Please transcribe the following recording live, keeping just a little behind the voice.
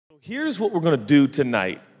Here's what we're going to do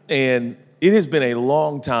tonight. And it has been a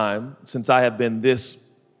long time since I have been this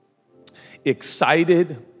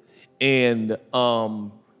excited and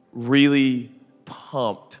really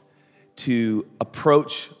pumped to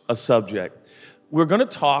approach a subject. We're going to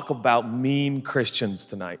talk about mean Christians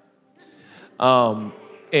tonight. I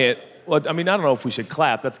don't know if we should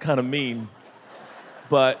clap. That's kind of mean.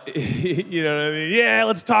 But, you know what I mean? Yeah,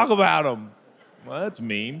 let's talk about them. Well, that's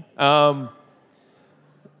mean.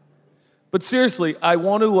 But seriously, I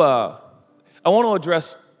want to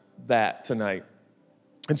address that tonight.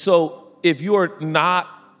 And so, if you're not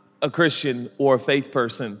a Christian or a faith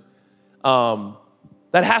person, that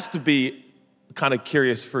has to be kind of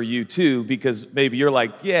curious for you too, because maybe you're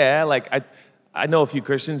like, yeah, like I know a few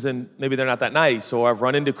Christians and maybe they're not that nice, or I've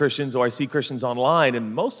run into Christians or I see Christians online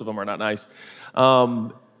and most of them are not nice.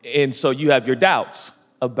 And so you have your doubts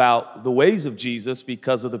about the ways of Jesus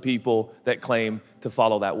because of the people that claim to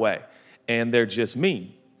follow that way. And they're just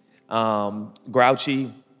mean,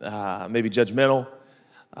 grouchy, maybe judgmental,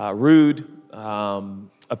 rude,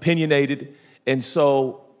 opinionated. And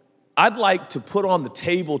so I'd like to put on the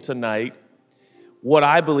table tonight what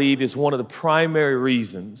I believe is one of the primary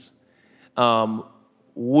reasons those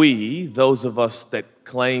of us that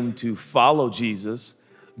claim to follow Jesus,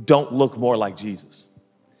 don't look more like Jesus.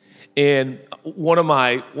 And one of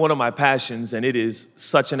my passions, and it is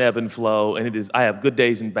such an ebb and flow, and I have good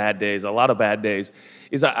days and bad days, a lot of bad days,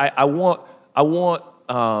 is I want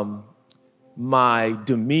my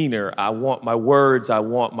demeanor, I want my words, I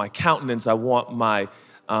want my countenance, I want my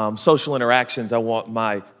social interactions, I want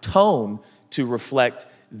my tone to reflect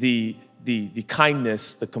the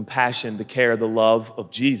kindness, the compassion, the care, the love of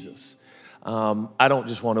Jesus. I don't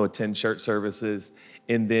just want to attend church services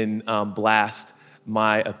and then blast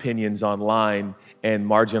my opinions online and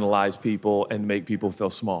marginalize people and make people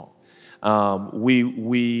feel small.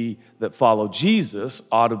 We that follow Jesus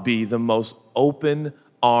ought to be the most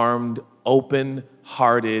open-armed,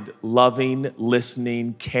 open-hearted, loving,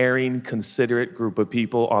 listening, caring, considerate group of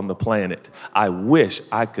people on the planet. I wish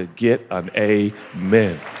I could get an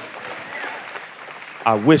amen.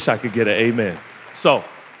 I wish I could get an amen. So,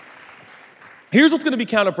 here's what's going to be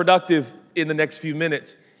counterproductive in the next few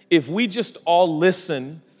minutes. If we just all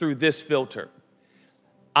listen through this filter,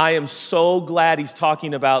 I am so glad he's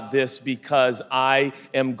talking about this because I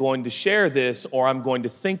am going to share this or I'm going to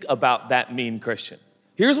think about that mean Christian.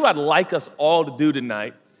 Here's what I'd like us all to do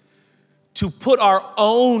tonight, to put our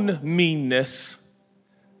own meanness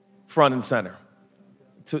front and center,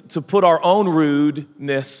 to put our own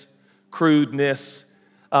rudeness, crudeness,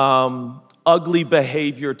 ugly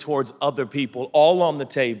behavior towards other people all on the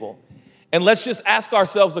table. And let's just ask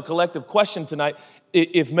ourselves a collective question tonight,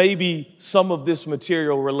 if maybe some of this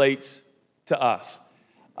material relates to us.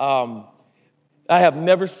 I have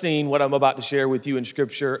never seen what I'm about to share with you in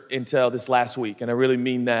Scripture until this last week, and I really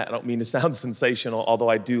mean that. I don't mean to sound sensational, although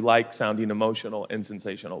I do like sounding emotional and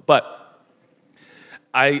sensational. But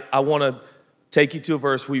I want to take you to a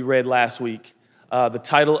verse we read last week. The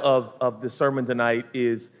title of the sermon tonight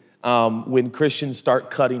is When Christians Start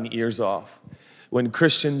Cutting Ears Off. When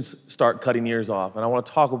Christians start cutting ears off. And I want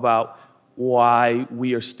to talk about why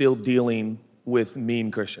we are still dealing with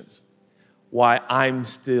mean Christians. Why I'm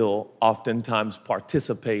still oftentimes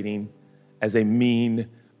participating as a mean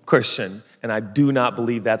Christian. And I do not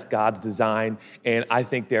believe that's God's design. And I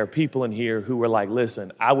think there are people in here who are like,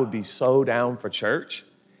 listen, I would be so down for church.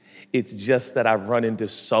 It's just that I've run into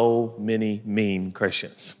so many mean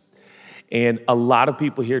Christians. And a lot of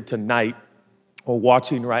people here tonight or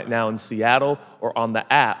watching right now in Seattle or on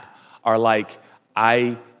the app are like,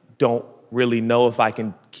 I don't really know if I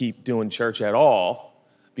can keep doing church at all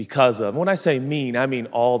because of, when I say mean, I mean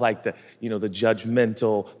all like the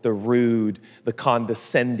judgmental, the rude, the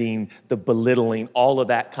condescending, the belittling, all of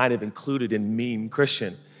that kind of included in mean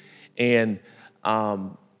Christian. And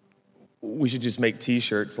we should just make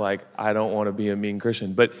t-shirts like, I don't want to be a mean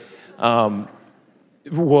Christian. But,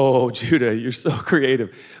 whoa, Judah, you're so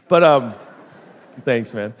creative. But,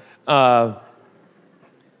 thanks, man.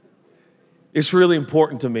 It's really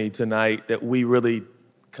important to me tonight that we really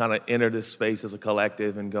kind of enter this space as a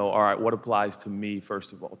collective and go, all right, what applies to me,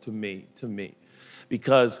 first of all, to me.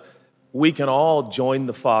 Because we can all join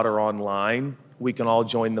the fodder online. We can all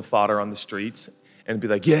join the fodder on the streets and be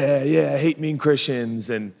like, yeah, I hate mean Christians.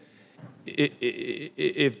 And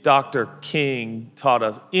if Dr. King taught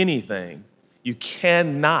us anything, you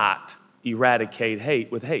cannot eradicate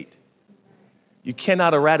hate with hate. You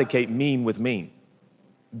cannot eradicate mean with mean.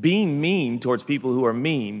 Being mean towards people who are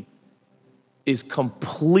mean is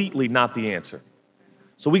completely not the answer.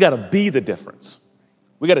 So we got to be the difference.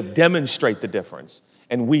 We got to demonstrate the difference.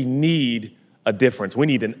 and we need a difference. We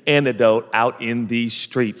need an antidote out in these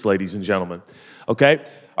streets, ladies and gentlemen. Okay?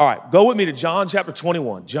 All right, go with me to John chapter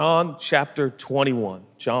 21. John chapter 21.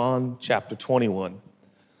 John chapter 21.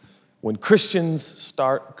 When Christians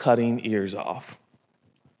start cutting ears off.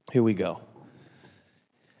 Here we go.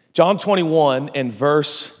 John 21 and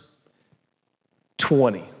verse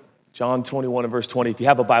 20. John 21 and verse 20. If you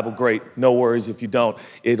have a Bible, great. No worries. If you don't,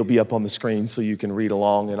 it'll be up on the screen so you can read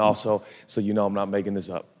along, and also so you know I'm not making this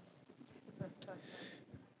up.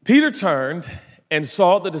 Peter turned and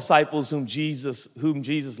saw the disciples whom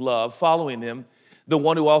Jesus loved following him, the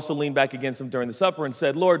one who also leaned back against him during the supper and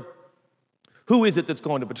said, Lord, who is it that's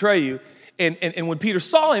going to betray you? And when Peter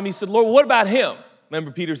saw him, he said, Lord, what about him?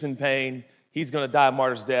 Remember, Peter's in pain. He's going to die a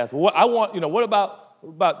martyr's death. What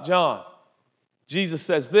about John? Jesus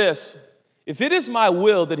says this, if it is my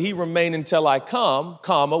will that he remain until I come,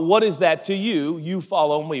 comma, what is that to you? You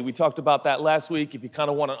follow me. We talked about that last week. If you kind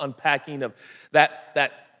of want an unpacking of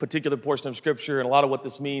that particular portion of Scripture and a lot of what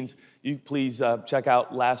this means, you please check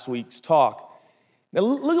out last week's talk. Now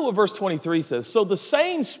look at what verse 23 says. So the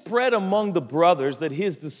saying spread among the brothers that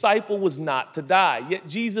his disciple was not to die. Yet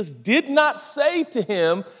Jesus did not say to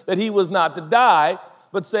him that he was not to die,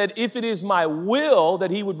 but said, if it is my will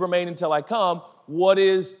that he would remain until I come, what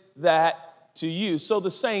is that to you? So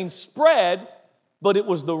the saying spread, but it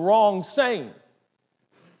was the wrong saying.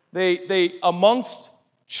 They amongst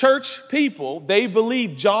church people, they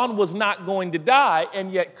believed John was not going to die,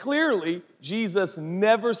 and yet clearly Jesus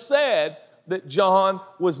never said that John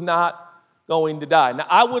was not going to die. Now,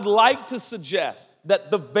 I would like to suggest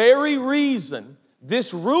that the very reason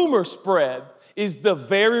this rumor spread is the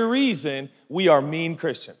very reason we are mean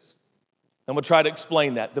Christians. I'm going to try to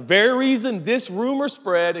explain that. The very reason this rumor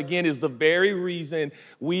spread, again, is the very reason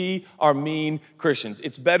we are mean Christians.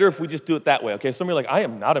 It's better if we just do it that way, okay? Some of you are like, I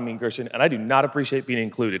am not a mean Christian, and I do not appreciate being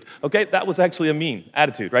included. Okay, that was actually a mean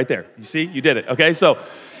attitude right there. You see, you did it, okay? So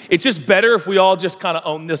it's just better if we all just kind of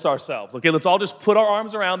own this ourselves, okay? Let's all just put our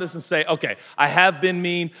arms around this and say, okay, I have been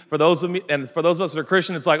mean. For those of me, and for those of us that are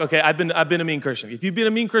Christian, it's like, okay, I've been a mean Christian. If you've been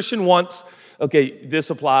a mean Christian once, okay, this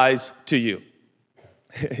applies to you.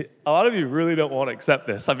 A lot of you really don't want to accept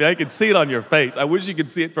this. I mean, I can see it on your face. I wish you could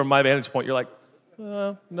see it from my vantage point. You're like,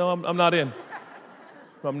 no, I'm not in.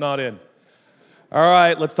 I'm not in. All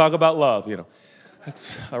right, let's talk about love. You know,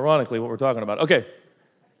 that's ironically what we're talking about. Okay,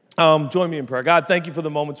 join me in prayer. God, thank you for the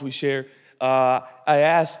moments we share. I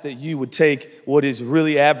ask that you would take what is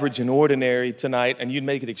really average and ordinary tonight and you'd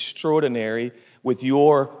make it extraordinary with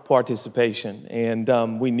your participation.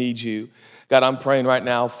 And we need you. God, I'm praying right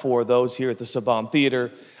now for those here at the Saban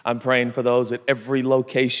Theater. I'm praying for those at every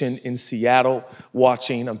location in Seattle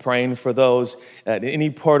watching. I'm praying for those at any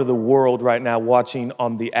part of the world right now watching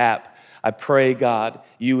on the app. I pray, God,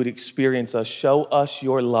 you would experience us, show us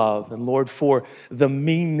your love. And Lord, for the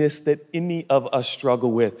meanness that any of us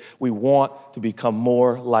struggle with, we want to become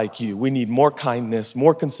more like you. We need more kindness,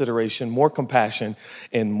 more consideration, more compassion,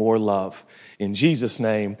 and more love. In Jesus'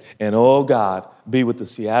 name, and oh God, be with the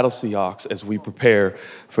Seattle Seahawks as we prepare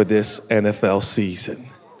for this NFL season.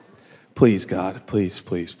 Please, God, please,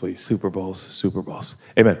 please, please. Super Bowls.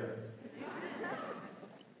 Amen.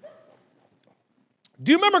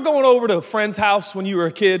 Do you remember going over to a friend's house when you were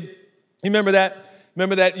a kid? You remember that?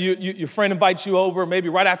 Remember that your friend invites you over, maybe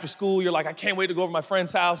right after school, you're like, I can't wait to go over to my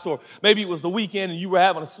friend's house, or maybe it was the weekend and you were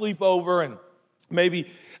having a sleepover, and maybe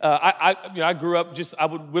I grew up I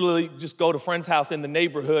would literally just go to a friend's house in the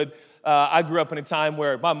neighborhood. I grew up in a time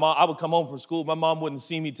where I would come home from school, my mom wouldn't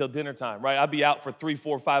see me till dinner time, right? I'd be out for 3,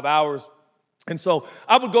 4, 5 hours. And so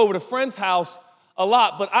I would go over to a friend's house a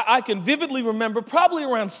lot, but I can vividly remember probably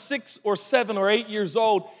around 6 or 7 or 8 years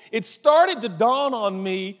old, it started to dawn on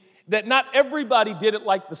me that not everybody did it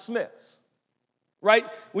like the Smiths, right?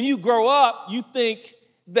 When you grow up, you think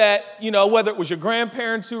that, whether it was your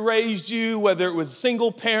grandparents who raised you, whether it was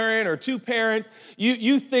single parent or two parents,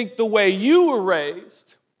 you think the way you were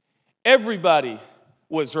raised, everybody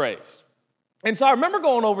was raised. And so I remember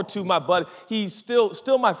going over to my buddy, he's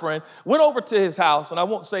still my friend, went over to his house, and I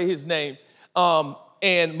won't say his name,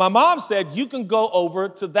 and my mom said, you can go over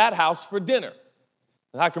to that house for dinner.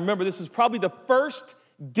 And I can remember this is probably the first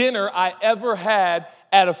dinner I ever had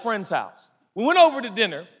at a friend's house. We went over to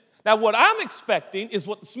dinner. Now, what I'm expecting is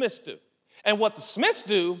what the Smiths do. And what the Smiths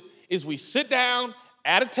do is we sit down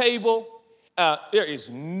at a table. There is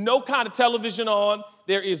no kind of television on.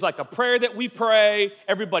 There is like a prayer that we pray.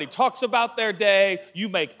 Everybody talks about their day. You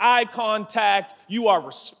make eye contact. You are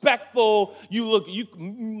respectful.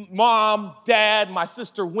 Mom, dad, my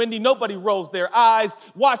sister Wendy, nobody rolls their eyes.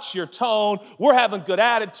 Watch your tone. We're having good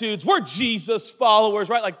attitudes. We're Jesus followers,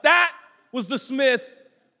 right? Like that was the Smith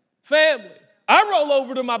family. I roll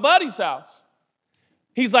over to my buddy's house.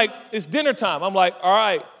 He's like, it's dinner time. I'm like, all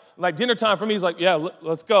right. Like, dinner time for me. He's like, yeah,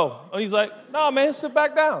 let's go. And he's like, no, man, sit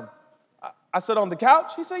back down. I said, on the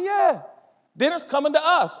couch? He said, yeah. Dinner's coming to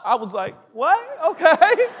us. I was like, what?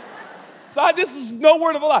 Okay. So this is no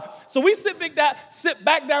word of a lie. So we sit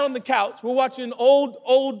back down on the couch. We're watching old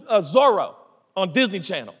Zorro on Disney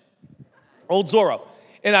Channel. Old Zorro.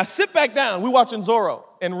 And I sit back down. We're watching Zorro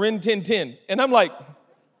and Rin Tin Tin. And I'm like,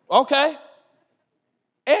 okay.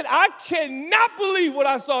 And I cannot believe what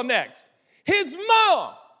I saw next. His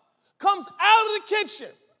mom comes out of the kitchen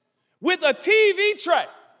with a TV tray,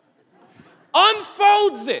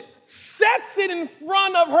 unfolds it, sets it in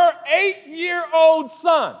front of her 8-year-old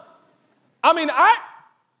son. I mean,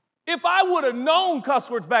 if I would have known cuss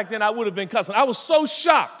words back then, I would have been cussing. I was so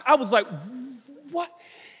shocked. I was like, what?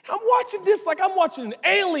 I'm watching this like I'm watching an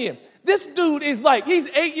alien. This dude is like, he's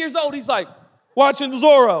 8 years old. He's like, watching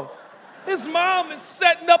Zorro. His mom is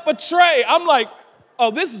setting up a tray. I'm like, oh,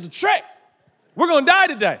 this is a trick. We're going to die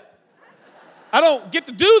today. I don't get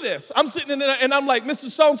to do this. I'm sitting in there and I'm like,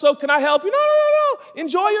 Mrs. So-and-so, can I help you? No.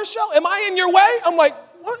 Enjoy your show. Am I in your way? I'm like,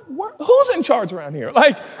 what? Who's in charge around here?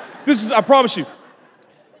 Like, this is, I promise you.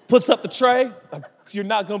 Puts up the tray. You're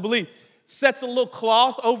not going to believe. Sets a little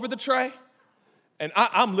cloth over the tray. And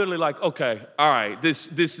I'm literally like, okay, all right, this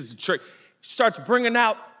is a trick. Starts bringing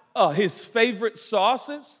out his favorite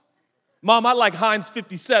sauces. Mom, I like Heinz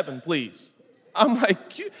 57, please. I'm like,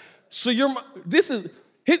 so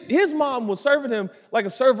his mom was serving him like a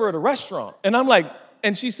server at a restaurant. And I'm like,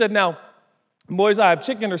 and she said, now, boys, I have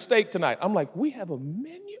chicken or steak tonight. I'm like, we have a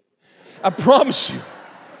menu? I promise you.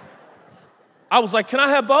 I was like, can I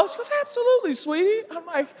have both? She goes, absolutely, sweetie. I'm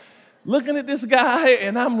like, looking at this guy,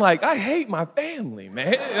 and I'm like, I hate my family,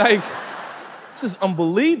 man. Like, this is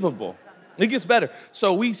unbelievable. It gets better.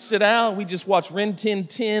 So we sit down, we just watch Rin Tin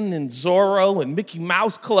Tin and Zorro and Mickey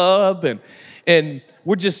Mouse Club, and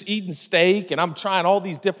we're just eating steak, and I'm trying all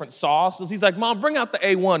these different sauces. He's like, Mom, bring out the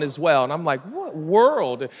A1 as well. And I'm like, what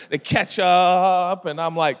world? The ketchup, and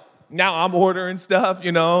I'm like, now I'm ordering stuff,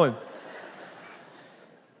 and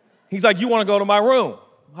he's like, you want to go to my room?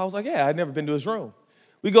 I was like, yeah, I'd never been to his room.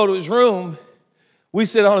 We go to his room, we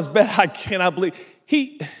sit on his bed. I cannot believe,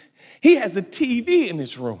 he has a TV in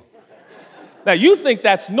his room. Now, you think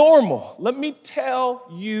that's normal. Let me tell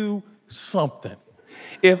you something.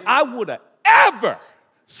 If I would have ever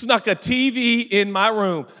snuck a TV in my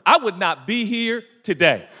room, I would not be here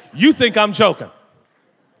today. You think I'm joking.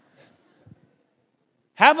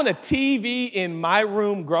 Having a TV in my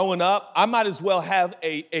room growing up, I might as well have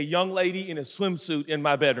a young lady in a swimsuit in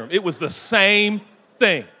my bedroom. It was the same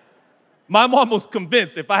thing. My mom was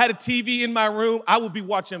convinced if I had a TV in my room, I would be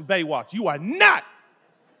watching Baywatch. You are not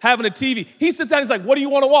having a TV. He sits down, he's like, what do you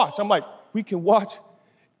want to watch? I'm like, we can watch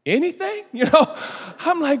anything?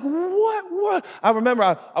 I'm like, what? I remember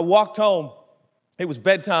I walked home. It was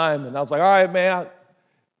bedtime, and I was like, all right, man, I'll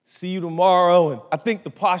see you tomorrow. And I think the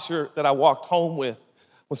posture that I walked home with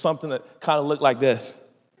was something that kind of looked like this.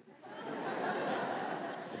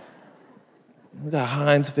 We got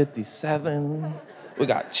Heinz 57. We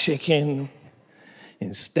got chicken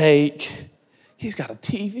and steak. He's got a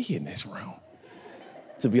TV in this room.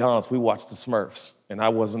 To be honest, we watched the Smurfs, and I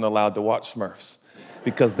wasn't allowed to watch Smurfs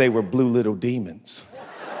because they were blue little demons.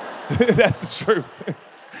 That's the truth.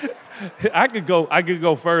 I could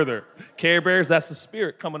go further. Care Bears, that's the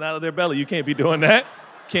spirit coming out of their belly. You can't be doing that.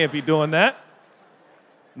 Can't be doing that.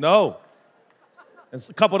 No. And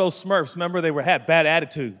a couple of those Smurfs, remember, they had bad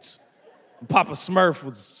attitudes. Papa Smurf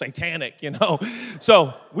was satanic,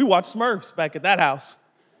 So we watched Smurfs back at that house.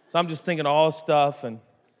 So I'm just thinking all this stuff, and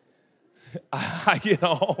I get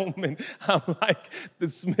home, and I'm like, the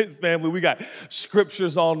Smith family, we got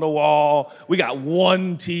scriptures on the wall. We got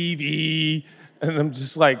one TV, and I'm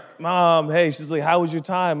just like, Mom, hey. She's like, how was your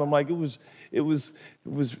time? I'm like, it was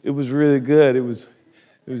really good. It was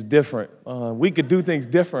different. We could do things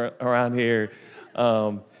different around here.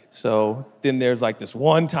 So then there's like this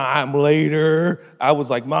one time later, I was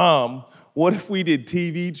like, Mom, what if we did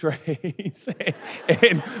TV trays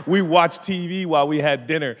and we watched TV while we had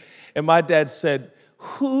dinner? And my dad said,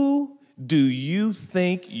 who do you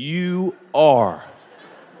think you are?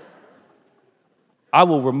 I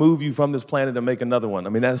will remove you from this planet and make another one. I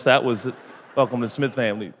mean, that was welcome to the Smith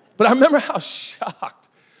family. But I remember how shocked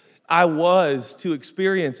I was to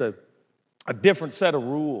experience a different set of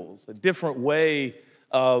rules, a different way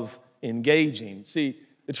of engaging. See,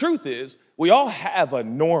 the truth is, we all have a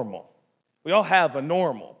normal. We all have a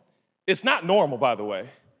normal. It's not normal, by the way,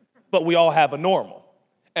 but we all have a normal.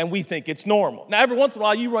 and we think it's normal. Now, every once in a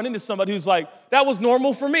while, you run into somebody who's like, that was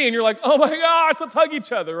normal for me. And you're like, oh my gosh, let's hug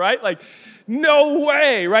each other, right? Like, no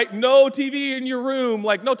way, right? No TV in your room,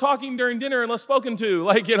 like no talking during dinner unless spoken to.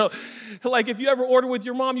 Like, like if you ever ordered with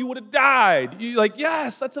your mom, you would have died. You like,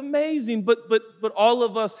 yes, that's amazing. But all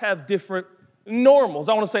of us have different normals.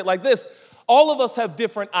 I want to say it like this. All of us have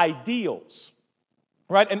different ideals,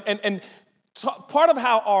 right? And part of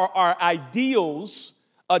how our ideals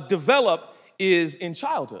develop is in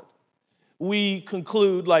childhood. We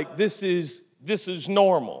conclude like this is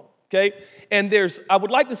normal, okay? And I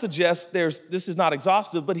would like to suggest this is not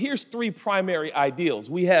exhaustive, but here's 3 primary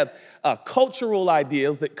ideals. We have cultural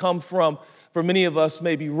ideals that come from, for many of us,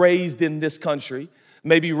 maybe raised in this country,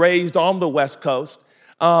 maybe raised on the West Coast.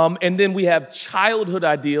 And then we have childhood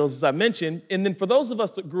ideals, as I mentioned. And then for those of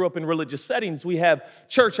us that grew up in religious settings, we have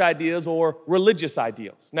church ideas or religious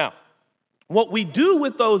ideals. Now, what we do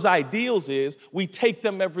with those ideals is we take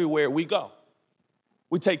them everywhere we go.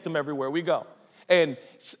 We take them everywhere we go. And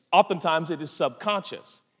oftentimes it is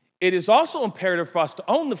subconscious. It is also imperative for us to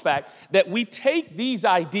own the fact that we take these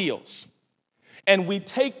ideals and we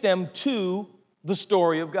take them to the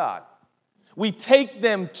story of God. We take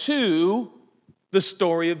them to the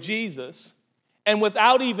story of Jesus. And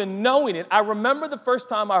without even knowing it, I remember the first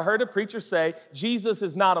time I heard a preacher say, Jesus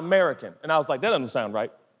is not American. And I was like, that doesn't sound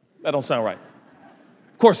right. That don't sound right.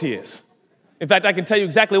 Of course he is. In fact, I can tell you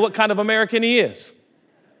exactly what kind of American he is.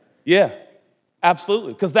 Yeah,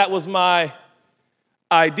 absolutely. Because that was my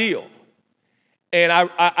ideal.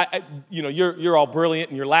 And you're all brilliant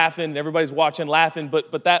and you're laughing and everybody's watching laughing.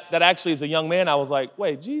 But that actually as a young man, I was like,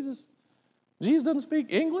 wait, Jesus doesn't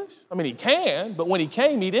speak English? I mean, he can, but when he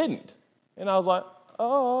came, he didn't. And I was like,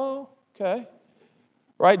 oh, okay.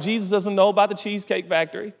 Right? Jesus doesn't know about the Cheesecake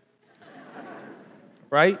Factory.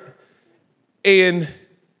 Right? And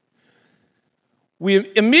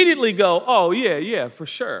we immediately go, oh, yeah, for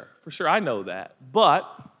sure, I know that. But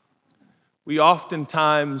we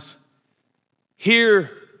oftentimes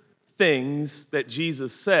hear things that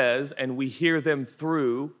Jesus says, and we hear them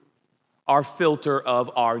through our filter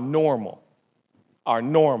of our normal.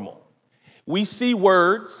 We see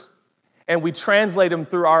words, and we translate them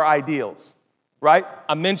through our ideals, right?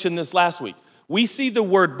 I mentioned this last week. We see the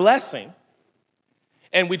word blessing,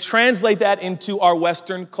 and we translate that into our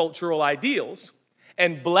Western cultural ideals.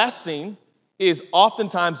 And blessing is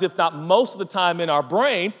oftentimes, if not most of the time in our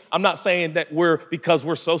brain. I'm not saying that because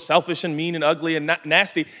we're so selfish and mean and ugly and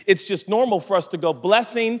nasty. It's just normal for us to go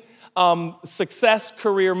blessing, success,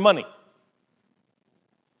 career, money.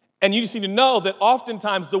 And you just need to know that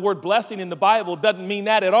oftentimes the word blessing in the Bible doesn't mean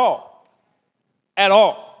that at all. At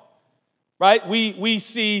all. Right? We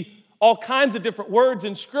see all kinds of different words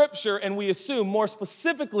in Scripture, and we assume, more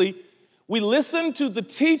specifically, we listen to the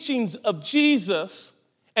teachings of Jesus,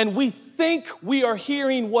 and we think we are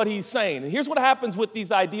hearing what he's saying. And here's what happens with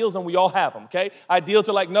these ideals, and we all have them, okay? Ideals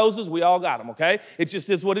are like noses. We all got them, okay? It just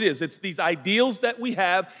is what it is. It's these ideals that we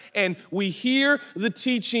have, and we hear the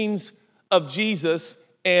teachings of Jesus,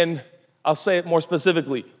 and I'll say it more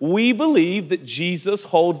specifically. We believe that Jesus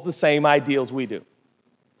holds the same ideals we do,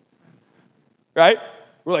 right?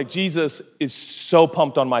 We're like, Jesus is so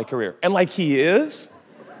pumped on my career. And like he is,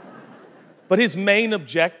 but his main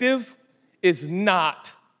objective is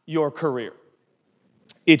not your career.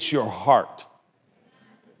 It's your heart.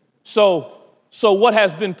 So what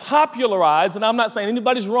has been popularized, and I'm not saying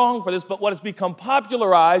anybody's wrong for this, but what has become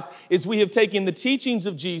popularized is we have taken the teachings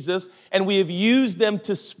of Jesus and we have used them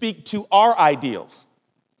to speak to our ideals.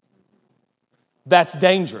 That's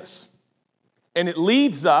dangerous. And it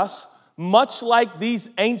leads us, much like these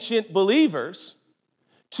ancient believers,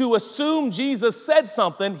 to assume Jesus said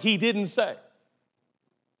something he didn't say.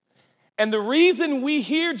 And the reason we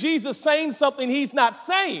hear Jesus saying something he's not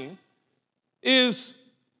saying is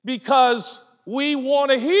because we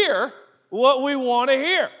want to hear what we want to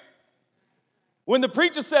hear. When the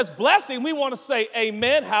preacher says blessing, we want to say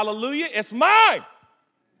amen, hallelujah, it's mine.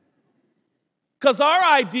 Because our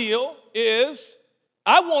ideal is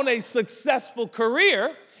I want a successful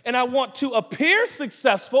career and I want to appear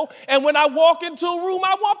successful. And when I walk into a room,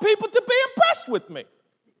 I want people to be impressed with me.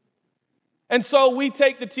 And so we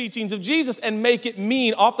take the teachings of Jesus and make it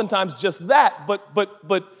mean oftentimes just that.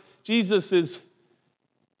 But Jesus is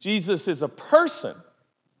a person,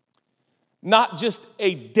 not just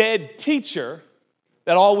a dead teacher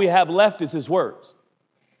that all we have left is his words.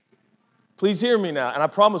 Please hear me now, and I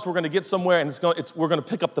promise we're going to get somewhere, and we're going to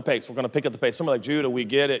pick up the pace. We're going to pick up the pace. Somebody like, Judah, we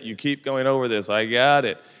get it. You keep going over this. I got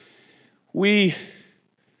it. We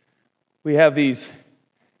have these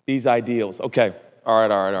ideals. Okay, all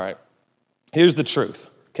right. Here's the truth.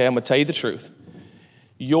 Okay, I'm going to tell you the truth.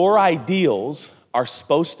 Your ideals are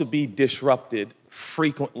supposed to be disrupted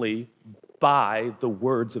frequently by the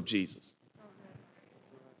words of Jesus.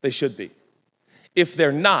 They should be. If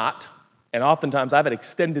they're not, and oftentimes I've had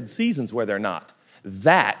extended seasons where they're not,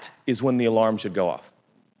 that is when the alarm should go off.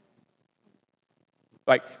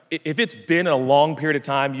 Like, if it's been a long period of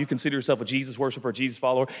time, you consider yourself a Jesus worshiper, a Jesus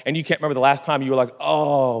follower, and you can't remember the last time you were like,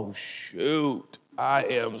 oh, shoot, I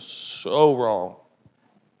am so wrong.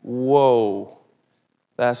 Whoa,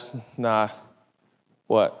 that's not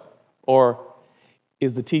what? Or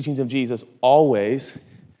is the teachings of Jesus always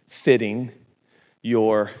fitting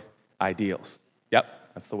your ideals? Yep,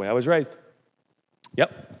 that's the way I was raised.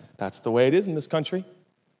 Yep, that's the way it is in this country.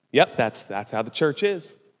 Yep, that's how the church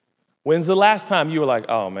is. When's the last time you were like,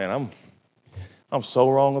 oh man, I'm so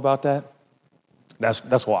wrong about that?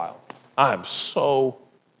 That's wild. I'm so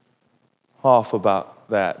off about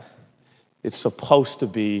that. It's supposed to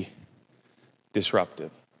be disruptive.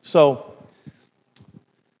 So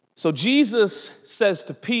Jesus says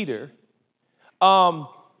to Peter,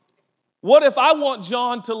 what if I want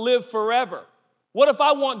John to live forever? What if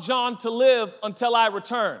I want John to live until I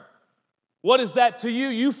return? What is that to you?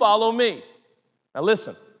 You follow me. Now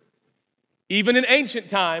listen, even in ancient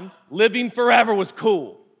times, living forever was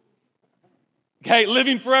cool. Okay,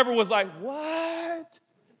 living forever was like, what?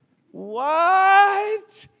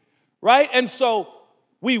 What? Right? And so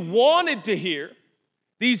we wanted to hear,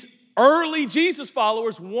 these early Jesus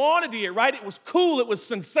followers wanted to hear, right? It was cool, it was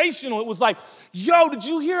sensational. It was like, yo, did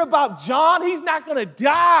you hear about John? He's not gonna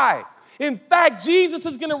die. In fact, Jesus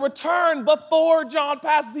is gonna return before John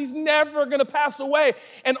passes. He's never gonna pass away.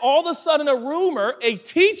 And all of a sudden, a rumor, a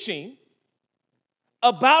teaching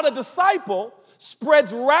about a disciple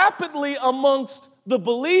spreads rapidly amongst the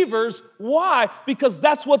believers. Why? Because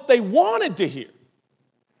that's what they wanted to hear.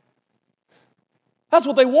 That's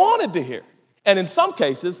what they wanted to hear. And in some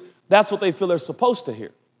cases, that's what they feel they're supposed to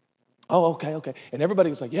hear. Oh, okay. And everybody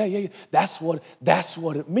was like, yeah. That's what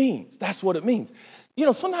it means. That's what it means. You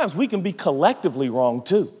know, sometimes we can be collectively wrong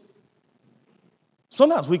too.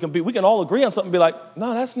 Sometimes we can all agree on something and be like,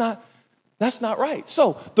 no, that's not right.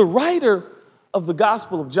 So the writer of the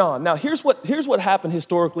Gospel of John. Now, here's what happened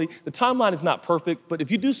historically. The timeline is not perfect, but if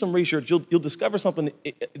you do some research, you'll discover something.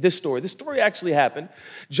 This story actually happened.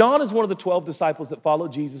 John is one of the 12 disciples that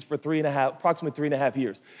followed Jesus for approximately 3.5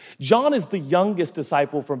 years. John is the youngest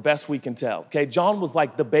disciple from best we can tell. Okay, John was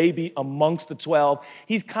like the baby amongst the 12.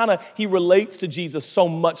 He relates to Jesus so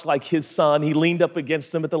much like his son. He leaned up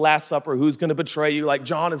against him at the Last Supper. Who's going to betray you? Like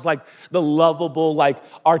John is like the lovable, like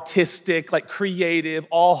artistic, like creative,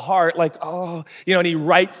 all heart, like and he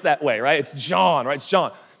writes that way, right? It's John, right? It's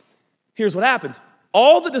John. Here's what happens.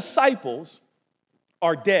 All the disciples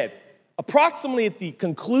are dead. Approximately at the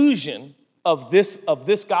conclusion of this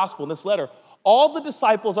gospel, in this letter, all the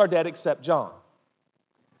disciples are dead except John.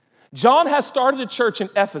 John has started a church in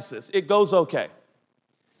Ephesus. It goes okay.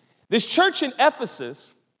 This church in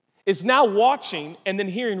Ephesus is now watching and then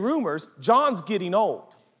hearing rumors. John's getting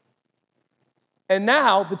old. And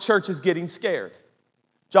now the church is getting scared.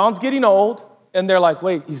 John's getting old. And they're like,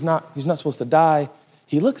 wait, he's not supposed to die.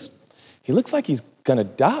 He looks like he's gonna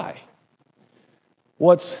die.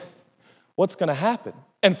 What's gonna happen?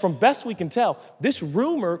 And from best we can tell, this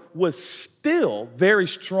rumor was still very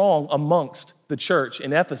strong amongst the church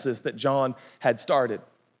in Ephesus that John had started.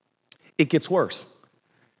 It gets worse.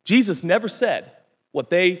 Jesus never said what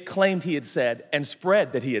they claimed he had said and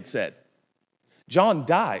spread that he had said. John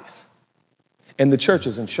dies, and the church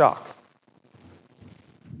is in shock.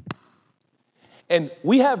 And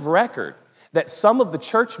we have record that some of the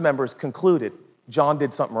church members concluded John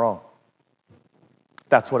did something wrong.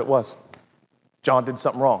 That's what it was. John did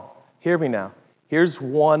something wrong. Hear me now. Here's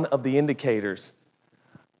one of the indicators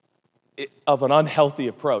of an unhealthy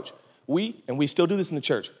approach. We still do this in the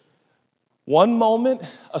church. One moment,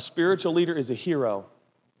 a spiritual leader is a hero.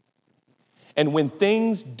 And when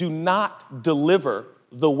things do not deliver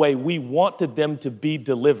the way we wanted them to be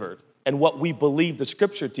delivered and what we believe the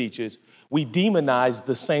scripture teaches, we demonize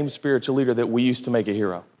the same spiritual leader that we used to make a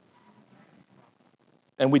hero.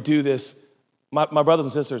 And we do this. My brothers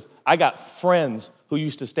and sisters, I got friends who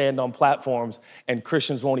used to stand on platforms and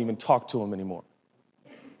Christians won't even talk to them anymore.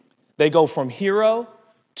 They go from hero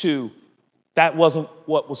to that wasn't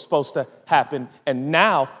what was supposed to happen. And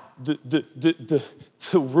now the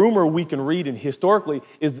rumor we can read and historically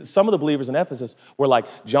is that some of the believers in Ephesus were like,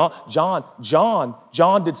 John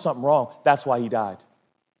did something wrong. That's why he died.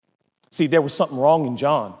 See, there was something wrong in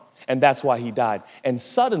John, and that's why he died. And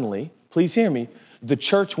suddenly, please hear me, the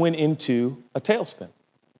church went into a tailspin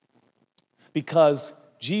because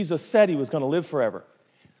Jesus said he was going to live forever.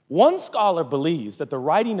 One scholar believes that the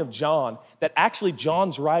writing of John, that actually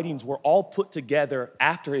John's writings were all put together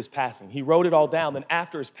after his passing. He wrote it all down, then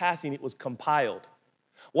after his passing, it was compiled.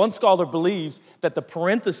 One scholar believes that the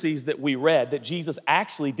parentheses that we read, that Jesus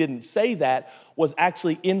actually didn't say that, was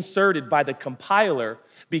actually inserted by the compiler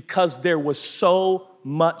because there was so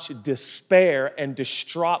much despair and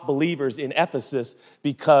distraught believers in Ephesus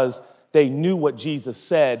because they knew what Jesus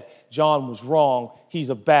said. John was wrong, he's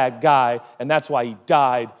a bad guy, and that's why he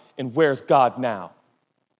died, and where's God now?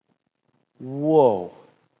 Whoa.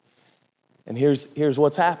 And here's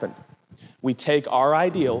what's happened. We take our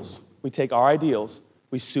ideals,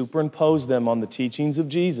 we superimpose them on the teachings of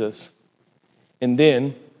Jesus, and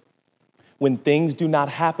then when things do not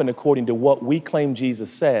happen according to what we claim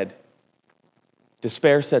Jesus said,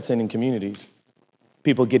 despair sets in communities.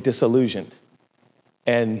 People get disillusioned.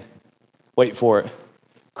 And wait for it,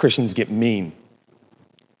 Christians get mean.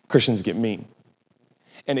 Christians get mean.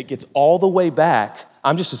 And it gets all the way back.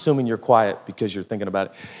 I'm just assuming you're quiet because you're thinking about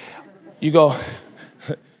it. You go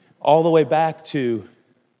all the way back to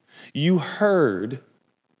you heard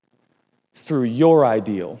through your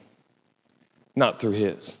ideal, not through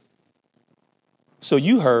his. So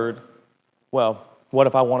you heard, well, what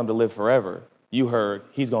if I want him to live forever? You heard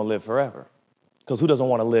he's going to live forever. Because who doesn't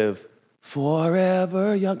want to live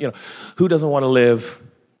forever young? You know, who doesn't want to live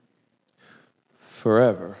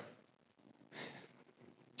forever?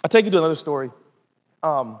 I'll take you to another story.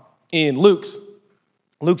 In Luke's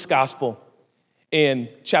gospel, in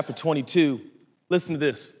chapter 22, listen to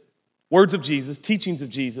this. Words of Jesus, teachings of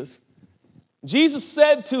Jesus. Jesus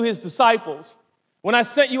said to his disciples, when I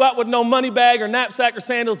sent you out with no money bag or knapsack or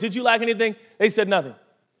sandals, did you lack anything? They said nothing.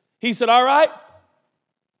 He said, all right,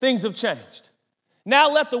 things have changed.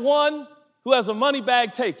 Now let the one who has a money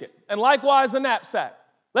bag take it, and likewise a knapsack.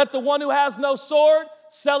 Let the one who has no sword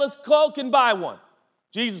sell his cloak and buy one.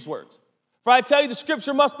 Jesus' words. For I tell you, the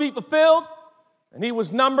scripture must be fulfilled, and he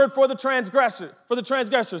was numbered for the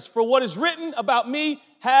transgressors. For what is written about me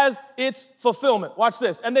has its fulfillment. Watch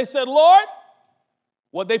this. And they said, Lord,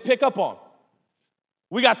 what'd they pick up on?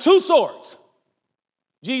 We got 2 swords.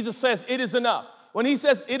 Jesus says it is enough. When he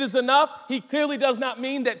says it is enough, he clearly does not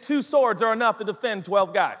mean that 2 swords are enough to defend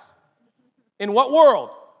 12 guys. In what world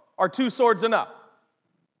are 2 swords enough?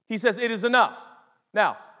 He says it is enough.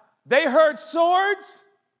 Now, they heard swords,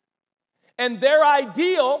 and their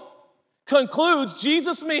ideal concludes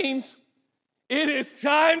Jesus means it is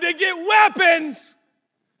time to get weapons.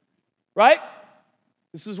 Right?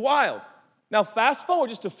 This is wild. Now, fast forward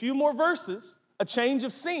just a few more verses, a change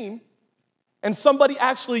of scene, and somebody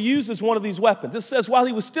actually uses one of these weapons. It says, while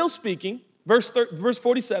he was still speaking, verse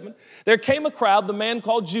 47, there came a crowd. The man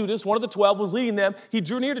called Judas, one of the 12, was leading them. He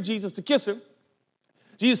drew near to Jesus to kiss him.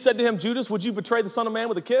 Jesus said to him, Judas, would you betray the Son of Man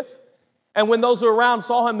with a kiss? And when those who were around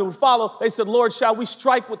saw him that would follow, they said, Lord, shall we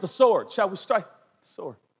strike with the sword? Shall we strike the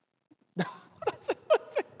sword?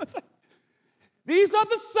 These are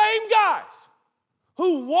the same guys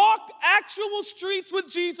who walked actual streets with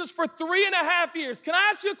Jesus for 3.5 years. Can I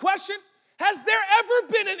ask you a question? Has there ever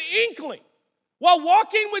been an inkling while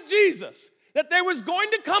walking with Jesus that there was going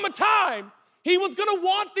to come a time he was going to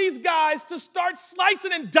want these guys to start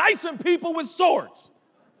slicing and dicing people with swords?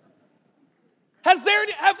 Has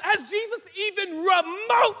Jesus even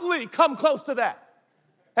remotely come close to that?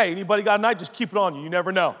 Hey, anybody got a knife? Just keep it on you. You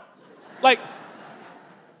never know. But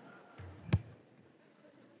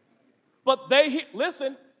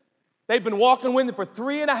listen, they've been walking with him for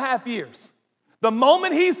 3.5 years. The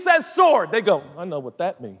moment he says sword, they go, I know what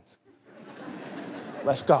that means.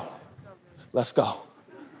 Let's go. Let's go.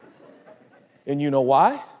 And you know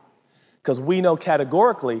why? Because we know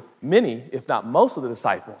categorically many, if not most of the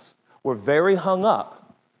disciples, were very hung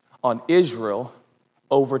up on Israel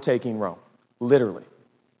overtaking Rome. Literally.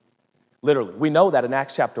 Literally. We know that in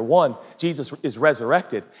Acts chapter 1, Jesus is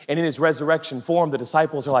resurrected. And in his resurrection form, the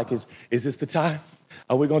disciples are like, is this the time?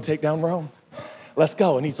 Are we going to take down Rome? Let's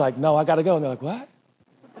go. And he's like, no, I got to go. And they're like, what?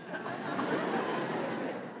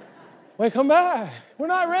 Wait, come back. We're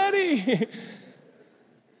not ready.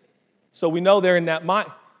 So we know they're in that mind.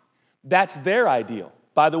 That's their ideal.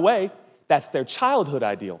 By the way, that's their childhood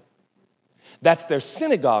ideal. That's their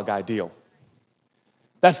synagogue ideal.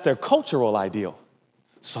 That's their cultural ideal.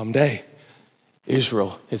 Someday,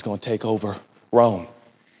 Israel is going to take over Rome.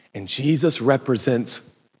 And Jesus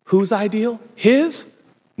represents whose ideal? His?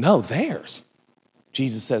 No, theirs.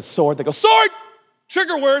 Jesus says sword. They go, sword,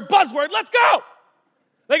 trigger word, buzzword, let's go.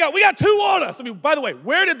 We got 2 on us. I mean, by the way,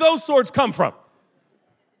 where did those swords come from?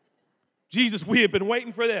 Jesus, we have been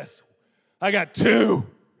waiting for this. I got 2.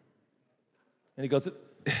 And he goes,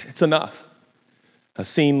 it's enough. A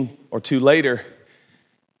scene or 2 later,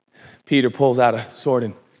 Peter pulls out a sword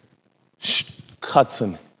and cuts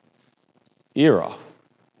an ear off.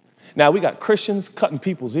 Now, we got Christians cutting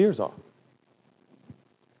people's ears off.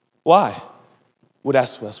 Why? Well,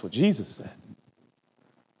 that's what Jesus said.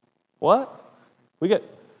 What? We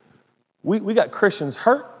got Christians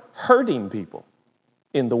hurting people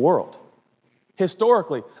in the world.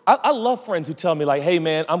 Historically, I love friends who tell me like, hey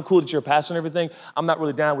man, I'm cool that you're a pastor and everything. I'm not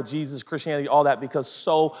really down with Jesus, Christianity, all that, because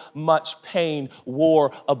so much pain,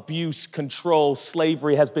 war, abuse, control,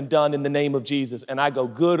 slavery has been done in the name of Jesus. And I go,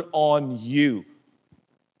 good on you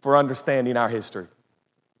for understanding our history.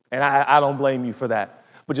 And I don't blame you for that.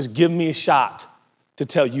 But just give me a shot to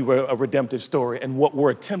tell you a redemptive story and what we're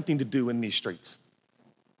attempting to do in these streets.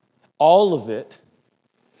 All of it,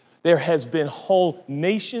 there has been whole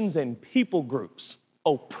nations and people groups,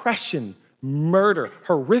 oppression, murder,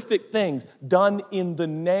 horrific things done in the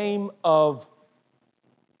name of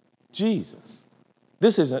Jesus.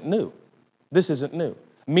 This isn't new. This isn't new.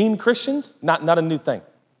 Mean Christians, not a new thing.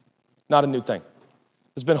 Not a new thing.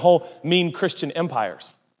 There's been whole mean Christian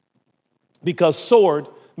empires because sword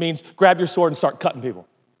means grab your sword and start cutting people.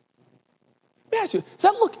 Let me ask you, does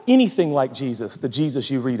that look anything like Jesus, the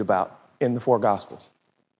Jesus you read about in the four Gospels?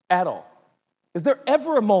 At all? Is there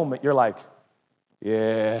ever a moment you're like,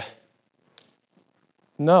 yeah,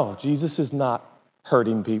 no, Jesus is not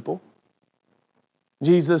hurting people.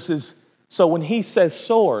 So when he says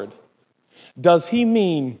sword, does he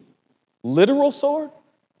mean literal sword?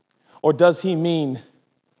 Or does he mean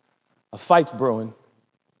a fight's brewing,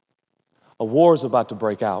 a war's about to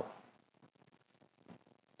break out,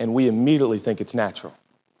 and we immediately think it's natural.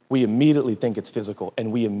 We immediately think it's physical,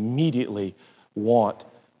 and we immediately want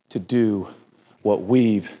to do what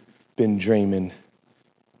we've been dreaming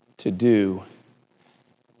to do.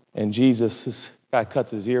 And this guy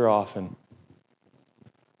cuts his ear off, and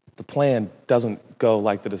the plan doesn't go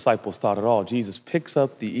like the disciples thought at all. Jesus picks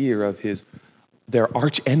up the ear of their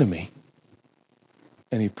arch enemy,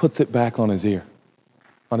 and he puts it back on his ear,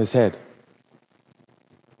 on his head.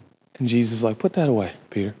 And Jesus is like, put that away,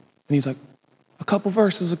 Peter. And he's like, a couple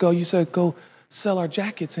verses ago, you said, go sell our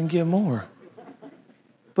jackets and get more.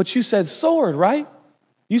 But you said sword, right?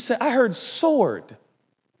 You said, I heard sword.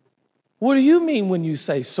 What do you mean when you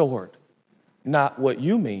say sword? Not what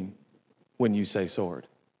you mean when you say sword.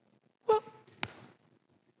 Well,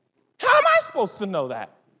 how am I supposed to know that?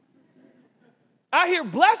 I hear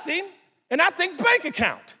blessing and I think bank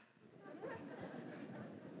account.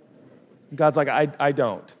 God's like, I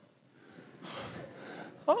don't.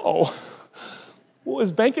 Oh, well,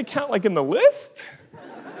 is bank account like in the list?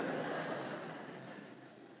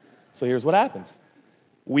 So here's what happens.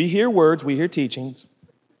 We hear words, we hear teachings.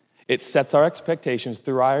 It sets our expectations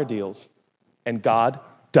through our ideals, and God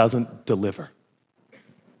doesn't deliver.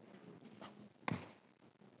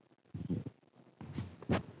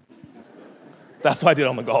 That's what I did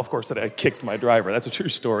on the golf course today. I kicked my driver. That's a true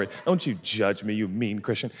story. Don't you judge me, you mean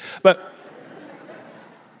Christian. But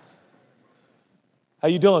how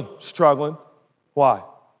you doing? Struggling. Why?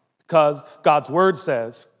 Because God's word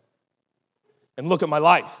says, and look at my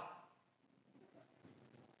life.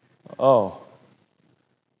 Oh.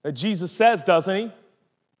 Jesus says, doesn't he?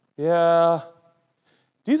 Yeah.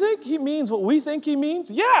 Do you think he means what we think he means?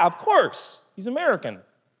 Yeah, of course. He's American.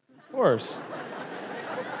 Of course.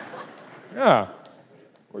 Yeah,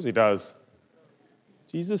 of course he does.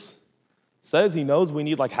 Jesus says he knows we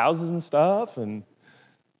need like houses and stuff and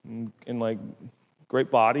like great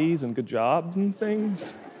bodies and good jobs and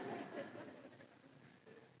things.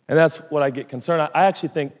 And that's what I get concerned. I actually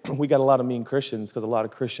think we got a lot of mean Christians because a lot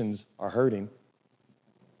of Christians are hurting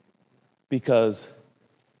because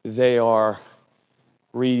they are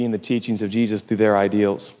reading the teachings of Jesus through their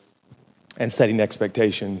ideals and setting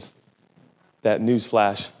expectations that,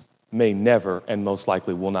 newsflash, may never and most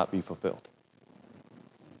likely will not be fulfilled.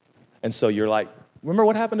 And so you're like, remember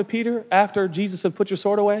what happened to Peter after Jesus said, put your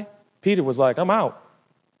sword away? Peter was like, I'm out.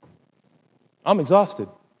 I'm exhausted.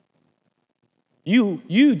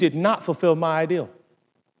 You did not fulfill my ideal.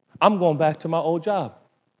 I'm going back to my old job.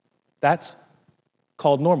 That's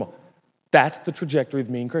called normal. That's the trajectory of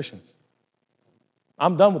mean Christians.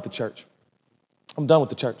 I'm done with the church. I'm done with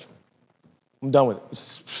the church. I'm done with it.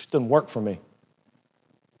 It doesn't work for me.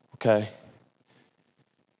 Okay?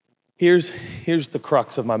 Here's the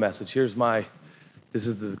crux of my message. This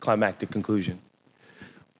is the climactic conclusion.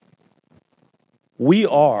 We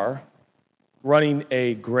are running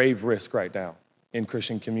a grave risk right now in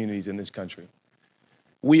Christian communities in this country.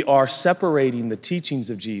 We are separating the teachings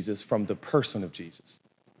of Jesus from the person of Jesus.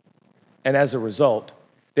 And as a result,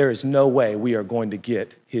 there is no way we are going to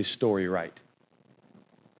get his story right.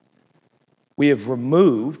 We have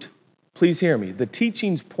removed Please hear me. The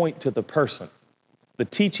teachings point to the person. The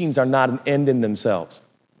teachings are not an end in themselves.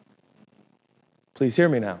 Please hear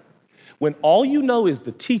me now. When all you know is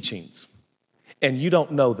the teachings and you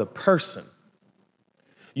don't know the person,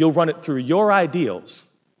 you'll run it through your ideals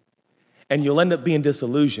and you'll end up being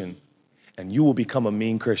disillusioned and you will become a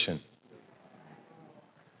mean Christian.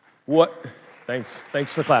 What? Thanks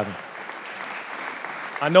for clapping.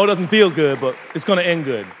 I know it doesn't feel good, but it's going to end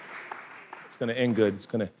good. It's going to end good. It's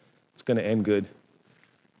going to end good.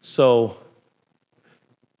 So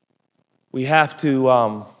we have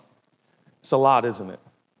to, it's a lot, isn't it?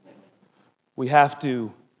 We have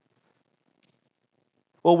to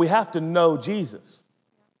know Jesus.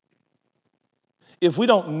 If we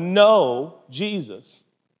don't know Jesus,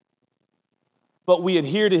 but we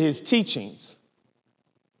adhere to his teachings,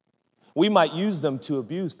 we might use them to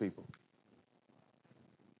abuse people.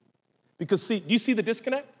 Because see, do you see the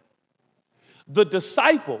disconnect? The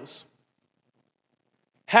disciples,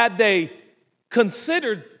 had they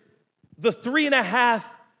considered the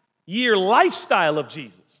 3.5-year lifestyle of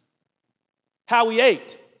Jesus, how he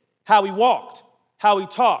ate, how he walked, how he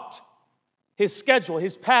talked, his schedule,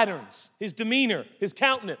 his patterns, his demeanor, his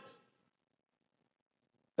countenance,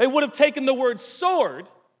 they would have taken the word sword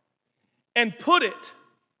and put it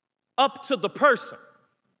up to the person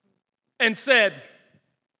and said,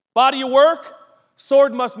 body of work,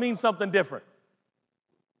 sword must mean something different.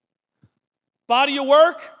 Body of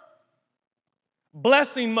work,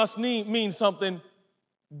 blessing must mean something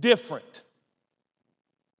different.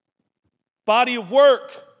 Body of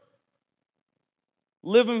work,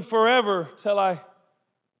 living forever till I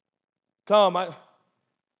come.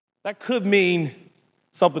 That could mean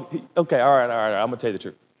something. Okay, all right, I'm going to tell you the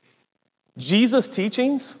truth. Jesus'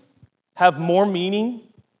 teachings have more meaning.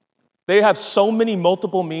 They have so many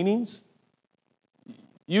multiple meanings.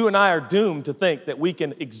 You and I are doomed to think that we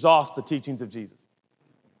can exhaust the teachings of Jesus.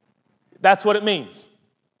 That's what it means.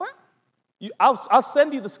 What? I'll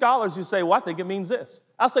send you the scholars who say, well, I think it means this.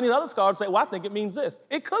 I'll send you the other scholars who say, well, I think it means this.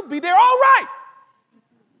 It could be they're all right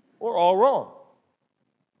or all wrong.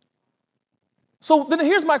 So then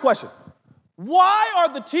here's my question. Why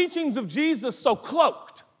are the teachings of Jesus so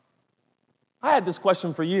cloaked? I had this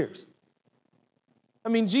question for years. I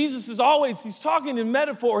mean, Jesus is always, he's talking in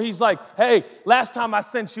metaphor. He's like, hey, last time I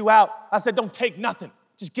sent you out, I said, don't take nothing.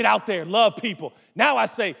 Just get out there, love people. Now I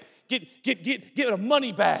say, get a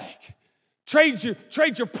money bag. Trade your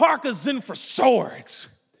parkas in for swords.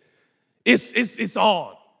 It's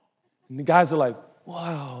on. And the guys are like,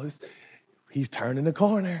 wow, he's turning the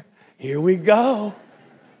corner. Here we go.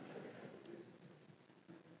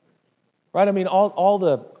 Right? I mean, all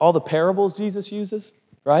the parables Jesus uses,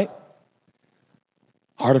 right?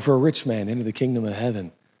 Harder for a rich man enter the kingdom of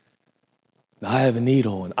heaven. The eye of a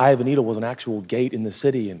needle. And eye of a needle was an actual gate in the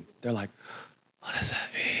city. And they're like, what does that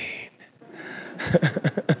mean?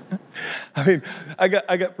 I mean, I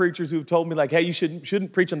got preachers who've told me like, hey, you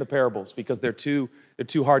shouldn't preach on the parables because they're too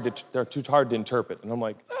hard to interpret. And I'm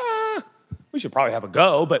like, we should probably have a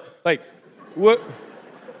go, but like, what?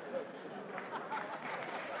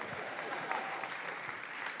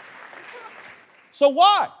 So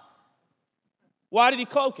why? Why did he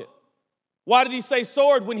cloak it? Why did he say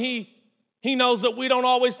sword when he knows that we don't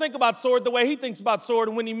always think about sword the way he thinks about sword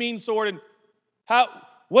and when he means sword? And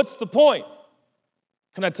what's the point?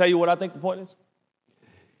 Can I tell you what I think the point is?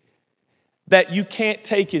 That you can't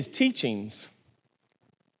take his teachings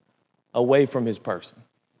away from his person.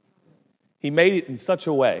 He made it in such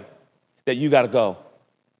a way that you got to go,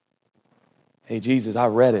 hey, Jesus, I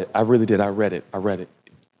read it. I really did. I read it.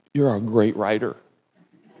 You're a great writer.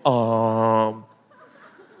 I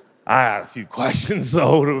had a few questions,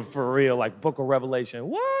 though, for real, like Book of Revelation.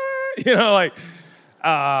 What? You know, like,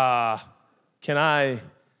 can I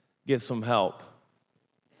get some help?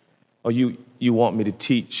 Or you want me to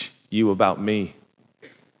teach you about me?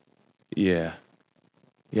 Yeah.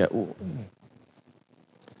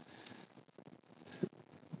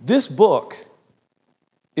 This book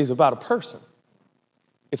is about a person.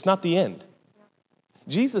 It's not the end.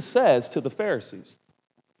 Jesus says to the Pharisees,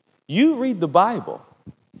 you read the Bible,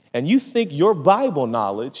 and you think your Bible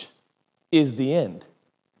knowledge is the end.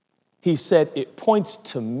 He said, it points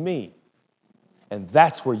to me, and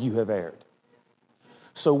that's where you have erred.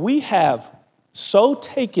 So we have so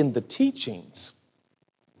taken the teachings,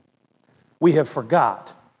 we have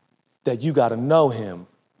forgot that you got to know him,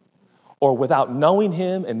 or without knowing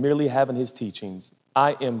him and merely having his teachings,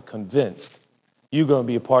 I am convinced you're going to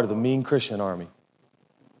be a part of the mean Christian army.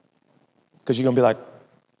 Because you're going to be like,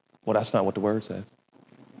 well, that's not what the word says.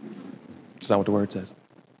 It's not what the word says.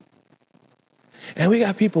 And we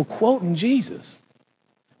got people quoting Jesus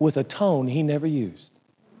with a tone he never used.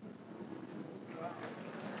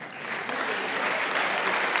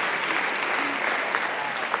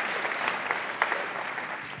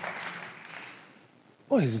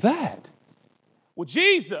 What is that? Well,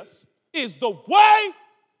 Jesus is the way,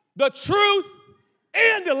 the truth,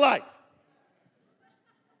 and the life.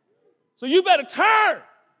 So you better turn.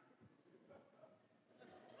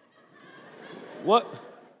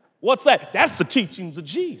 What's that? That's the teachings of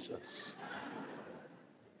Jesus.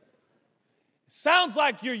 Sounds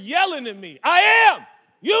like you're yelling at me. I am.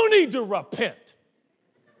 You need to repent.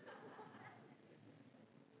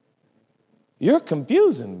 You're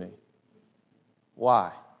confusing me.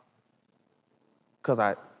 Why? Because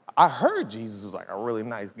I heard Jesus was like a really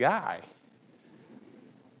nice guy.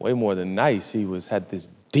 Way more than nice, he had this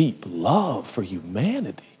deep love for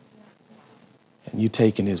humanity. And you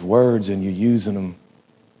taking his words and you're using them,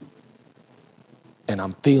 and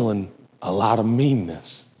I'm feeling a lot of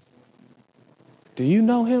meanness. Do you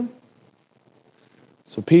know him?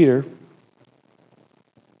 So Peter,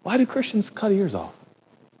 why do Christians cut ears off?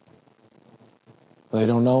 They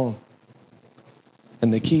don't know him.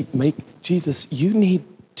 And they Jesus, you need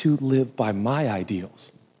to live by my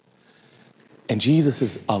ideals. And Jesus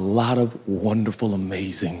is a lot of wonderful,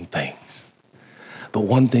 amazing things. But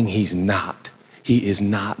one thing he's not, he is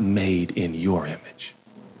not made in your image.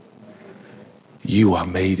 You are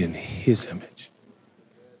made in his image.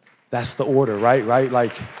 That's the order,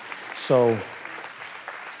 right? So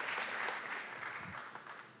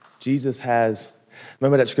Jesus has,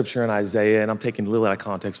 remember that scripture in Isaiah, and I'm taking a little out of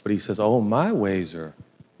context, but he says, oh, my ways are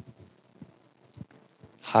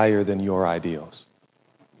higher than your ideals.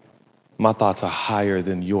 My thoughts are higher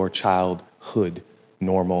than your childhood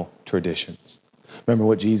normal traditions. Remember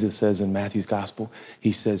what Jesus says in Matthew's gospel?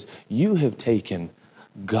 He says, you have taken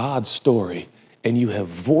God's story and you have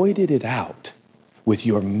voided it out with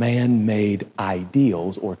your man-made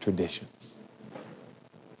ideals or traditions.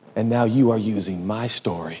 And now you are using my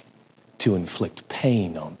story to inflict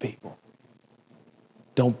pain on people.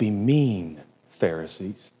 Don't be mean,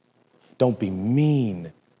 Pharisees. Don't be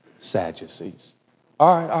mean, Sadducees.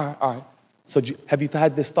 All right. So have you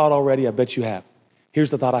had this thought already? I bet you have.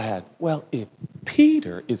 Here's the thought I had. Well, if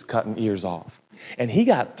Peter is cutting ears off and he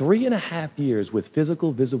got 3.5 years with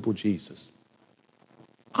physical, visible Jesus,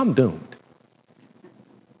 I'm doomed.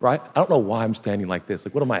 Right? I don't know why I'm standing like this.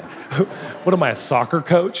 Like, what am I, a soccer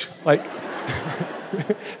coach? Like,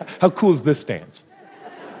 how cool is this stance?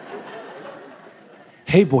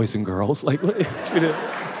 Hey, boys and girls. Like, what are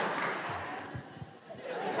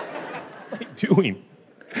you doing?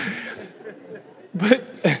 But,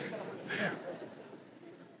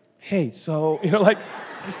 hey, so, like,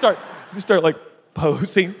 you start like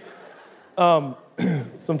posing.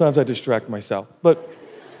 Sometimes I distract myself, but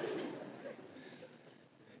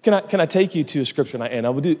can I take you to a scripture and I end? I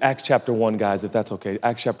will do Acts chapter 1, guys, if that's okay.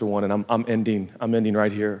 Acts chapter 1, and I'm ending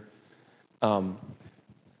right here. So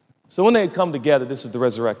when they had come together, this is the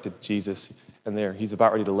resurrected Jesus, and he's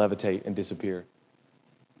about ready to levitate and disappear.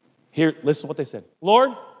 Here, listen to what they said. Lord,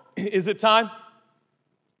 is it time?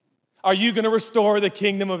 Are you going to restore the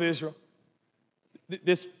kingdom of Israel?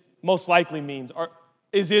 This most likely means,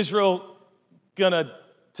 is Israel going to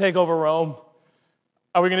take over Rome?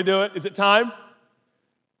 Are we going to do it? Is it time?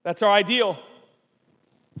 That's our ideal.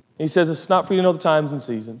 He says it's not for you to know the times and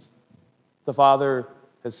seasons. The Father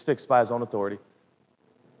has fixed by his own authority.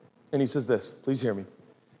 And he says this, please hear me.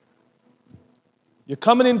 You're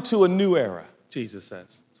coming into a new era, Jesus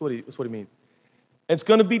says. That's what he means. It's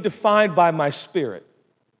going to be defined by my spirit.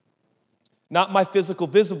 Not my physical,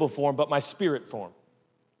 visible form, but my spirit form.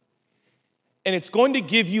 And it's going to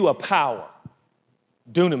give you a power.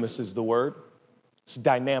 Dunamis is the word. It's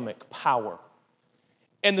dynamic power.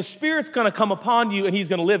 And the Spirit's going to come upon you and he's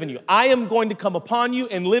going to live in you. I am going to come upon you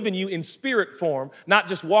and live in you in spirit form, not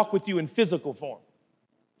just walk with you in physical form.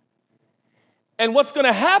 And what's going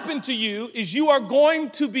to happen to you is you are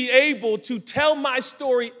going to be able to tell my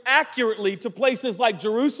story accurately to places like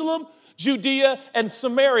Jerusalem, Judea, and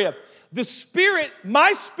Samaria. The Spirit,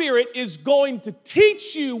 my Spirit, is going to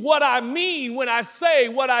teach you what I mean when I say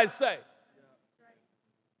what I say.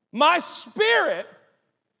 My Spirit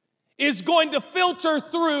is going to filter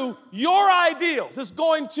through your ideals. It's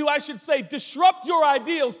going to, disrupt your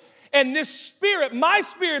ideals. And this Spirit, my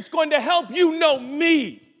Spirit's going to help you know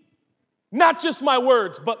me. Not just my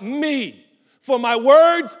words, but me. For my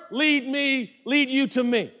words lead you to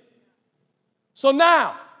me. So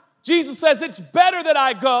now, Jesus says it's better that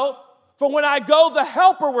I go, for when I go, the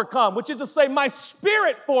Helper will come, which is to say my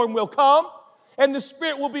Spirit form will come, and the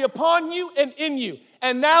Spirit will be upon you and in you.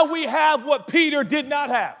 And now we have what Peter did not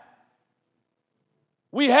have.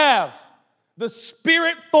 We have the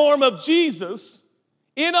spirit form of Jesus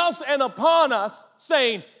in us and upon us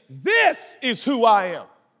saying, this is who I am.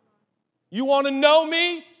 You want to know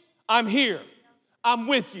me? I'm here. I'm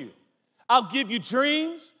with you. I'll give you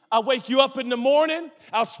dreams. I'll wake you up in the morning.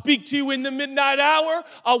 I'll speak to you in the midnight hour.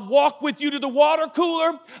 I'll walk with you to the water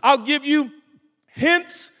cooler. I'll give you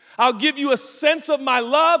hints. I'll give you a sense of my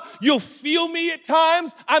love. You'll feel me at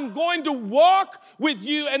times. I'm going to walk with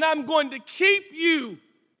you, and I'm going to keep you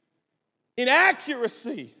in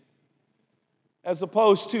accuracy as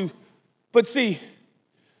opposed to, but see,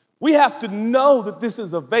 we have to know that this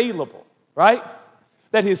is available, right?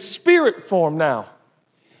 That his spirit form now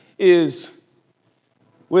is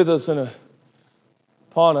with us and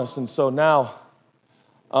upon us. And so now,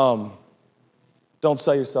 don't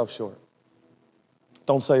sell yourself short.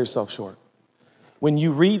 Don't sell yourself short. When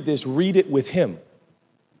you read this, read it with him.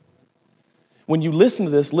 When you listen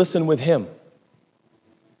to this, listen with him.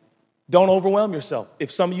 Don't overwhelm yourself.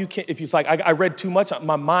 If some of you can't, if you're like, I read too much,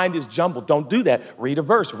 my mind is jumbled. Don't do that. Read a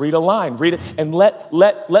verse, read a line, read it, and let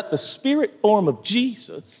the spirit form of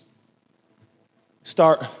Jesus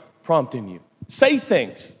start prompting you. Say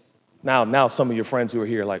things. Now some of your friends who are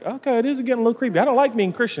here are like, okay, it is getting a little creepy. I don't like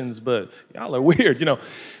being Christians, but y'all are weird, you know.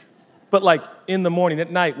 But like in the morning,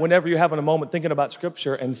 at night, whenever you're having a moment thinking about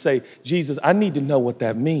scripture and say, Jesus, I need to know what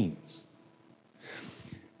that means.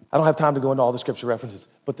 I don't have time to go into all the scripture references,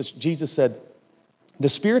 but Jesus said, the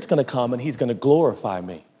Spirit's going to come and he's going to glorify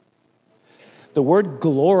me. The word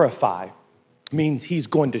glorify means he's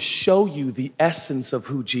going to show you the essence of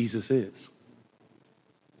who Jesus is.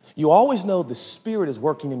 You always know the Spirit is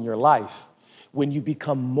working in your life when you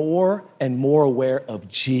become more and more aware of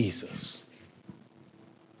Jesus.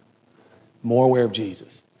 More aware of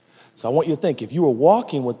Jesus. So I want you to think, if you were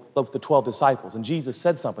walking with the 12 disciples and Jesus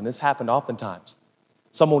said something, this happened oftentimes.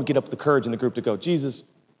 Someone would get up the courage in the group to go, Jesus,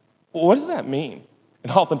 what does that mean?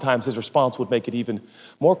 And oftentimes his response would make it even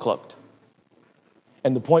more cloaked.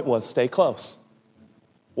 And the point was, stay close.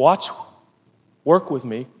 Watch, work with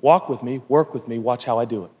me, walk with me, work with me, watch how I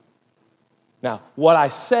do it. Now, what I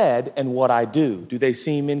said and what I do they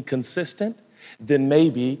seem inconsistent? Then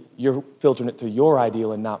maybe you're filtering it through your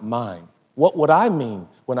ideal and not mine. What would I mean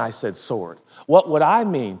when I said sword? What would I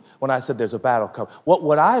mean when I said there's a battle coming? What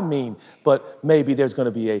would I mean, but maybe there's going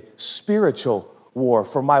to be a spiritual war?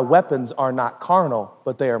 For my weapons are not carnal,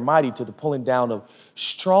 but they are mighty to the pulling down of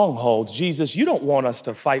strongholds. Jesus, you don't want us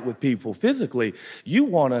to fight with people physically. You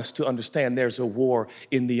want us to understand there's a war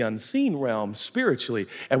in the unseen realm spiritually,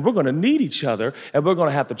 and we're going to need each other, and we're going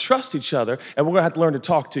to have to trust each other, and we're going to have to learn to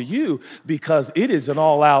talk to you because it is an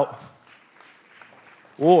all-out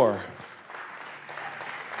war.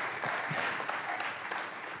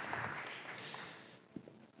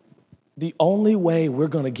 The only way we're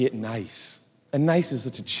going to get nice, and nice is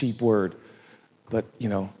such a cheap word, but, you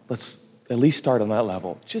know, let's at least start on that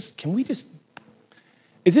level. Is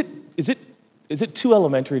it too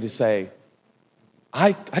elementary to say,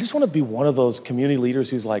 I just want to be one of those community leaders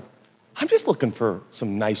who's like, I'm just looking for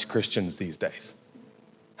some nice Christians these days.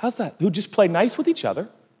 How's that? Who just play nice with each other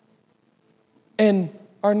and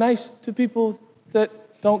are nice to people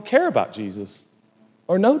that don't care about Jesus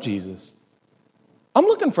or know Jesus. I'm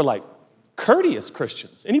looking for like courteous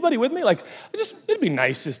Christians. Anybody with me? Like, it'd be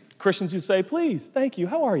nice just Christians who say, please, thank you,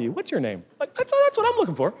 how are you? What's your name? Like, that's what I'm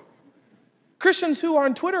looking for. Christians who are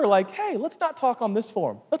on Twitter are like, hey, let's not talk on this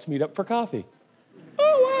forum. Let's meet up for coffee.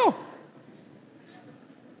 Oh, wow.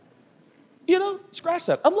 You know, scratch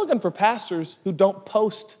that. I'm looking for pastors who don't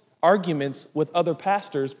post arguments with other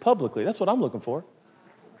pastors publicly. That's what I'm looking for.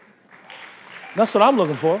 That's what I'm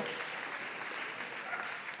looking for.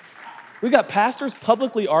 We got pastors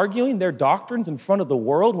publicly arguing their doctrines in front of the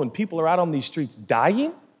world when people are out on these streets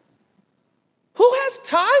dying. Who has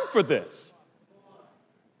time for this?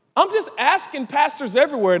 I'm just asking pastors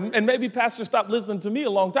everywhere, and maybe pastors stopped listening to me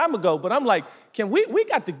a long time ago, but I'm like, we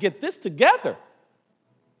got to get this together.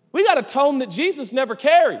 We got a tone that Jesus never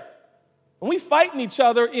carried. And we fighting each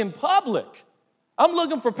other in public. I'm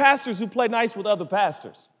looking for pastors who play nice with other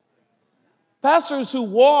pastors. Pastors who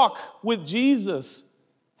walk with Jesus.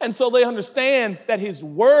 And so they understand that his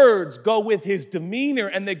words go with his demeanor,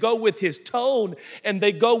 and they go with his tone, and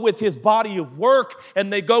they go with his body of work,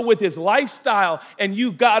 and they go with his lifestyle. And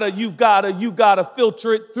you gotta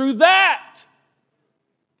filter it through that.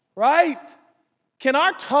 Right? Can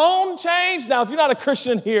our tone change? Now, if you're not a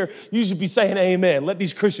Christian here, you should be saying amen. Let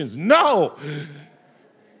these Christians know.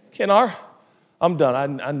 I'm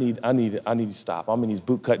done. I need to stop. I'm in these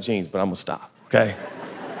bootcut jeans, but I'm gonna stop, okay?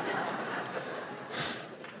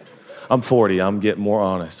 I'm 40. I'm getting more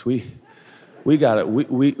honest. We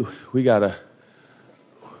gotta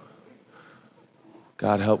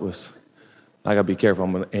God help us. I gotta be careful.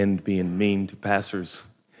 I'm gonna end being mean to pastors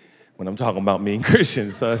when I'm talking about mean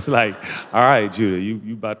Christians. So it's like, all right, Judah,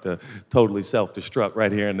 you about to totally self-destruct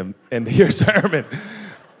right here in the end of your sermon.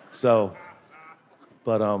 So,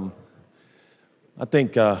 but I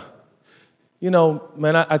think,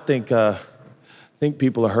 man, I think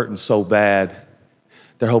people are hurting so bad,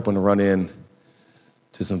 they're hoping to run in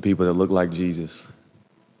to some people that look like Jesus.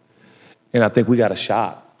 And I think we got a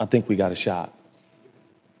shot.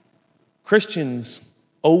 Christians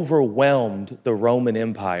overwhelmed the Roman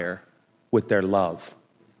Empire with their love.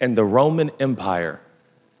 And the Roman Empire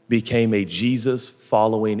became a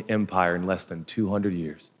Jesus-following empire in less than 200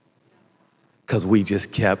 years. Because we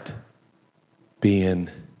just kept being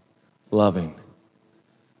loving.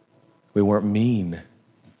 We weren't mean.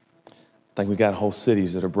 I think we got whole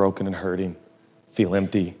cities that are broken and hurting, feel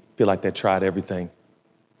empty, feel like they tried everything.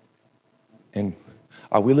 And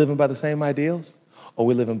are we living by the same ideals? Or are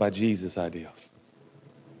we living by Jesus' ideals?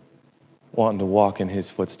 Wanting to walk in his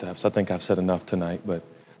footsteps. I think I've said enough tonight, but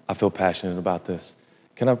I feel passionate about this.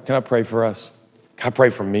 Can I pray for us? Can I pray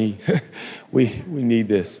for me? We need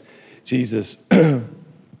this. Jesus,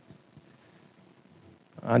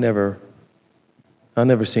 I never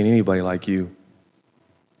seen anybody like you.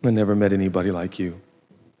 I never met anybody like you.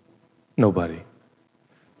 Nobody.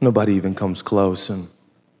 Nobody even comes close. And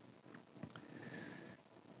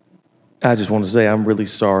I just want to say I'm really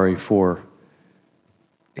sorry for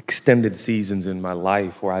extended seasons in my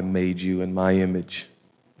life where I made you in my image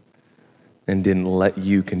and didn't let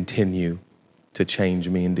you continue to change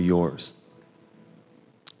me into yours.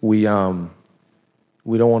 We don't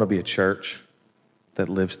want to be a church that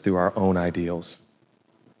lives through our own ideals.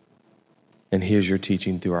 And here's your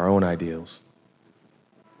teaching through our own ideals.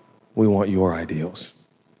 We want your ideals.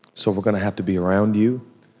 So we're going to have to be around you,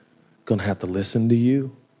 going to have to listen to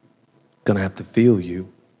you, going to have to feel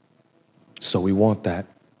you. So we want that.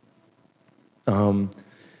 And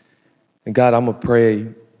God, I'm going to pray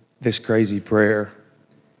this crazy prayer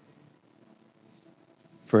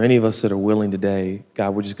for any of us that are willing today.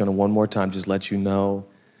 God, we're just going to one more time just let you know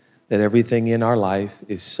that everything in our life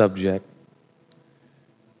is subject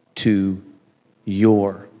to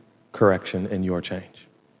your correction and your change.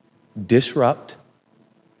 Disrupt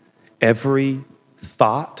every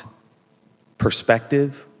thought,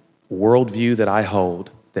 perspective, worldview that I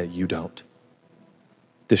hold that you don't.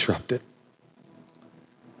 Disrupt it.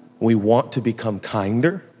 We want to become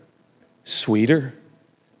kinder, sweeter,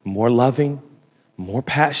 more loving, more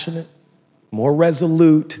passionate, more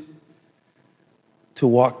resolute to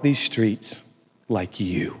walk these streets like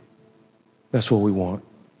you. That's what we want.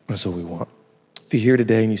 That's what we want. If you're here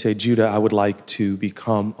today and you say, Judah, I would like to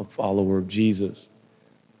become a follower of Jesus,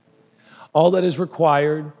 all that is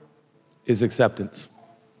required is acceptance.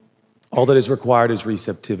 All that is required is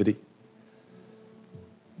receptivity.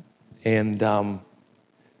 And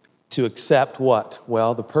to accept what?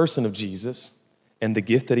 Well, the person of Jesus and the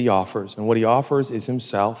gift that he offers. And what he offers is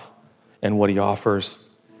himself. And what he offers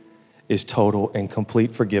is total and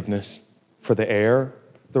complete forgiveness for the error,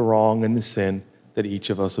 the wrong, and the sin that each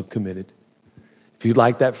of us have committed. If you'd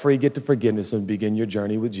like that free gift of forgiveness and begin your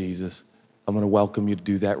journey with Jesus, I'm going to welcome you to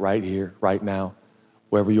do that right here, right now.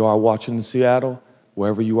 Wherever you are watching in Seattle,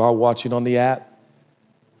 wherever you are watching on the app,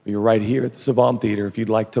 or you're right here at the Savant Theater, if you'd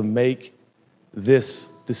like to make this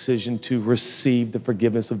decision to receive the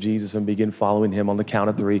forgiveness of Jesus and begin following him on the count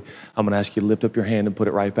of 3, I'm going to ask you to lift up your hand and put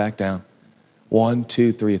it right back down. 1,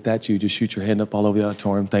 2, 3. If that's you, just shoot your hand up all over the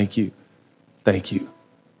auditorium. Thank you. Thank you.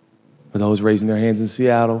 For those raising their hands in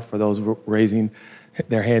Seattle, for those raising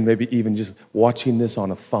their hand, maybe even just watching this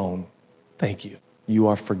on a phone, thank you. You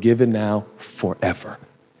are forgiven now forever.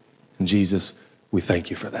 And Jesus, we thank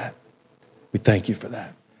you for that. We thank you for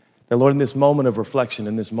that. Now, Lord, in this moment of reflection,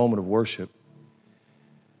 in this moment of worship,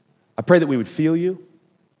 I pray that we would feel you.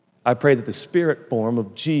 I pray that the spirit form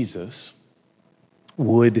of Jesus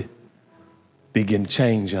would begin to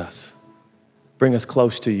change us, bring us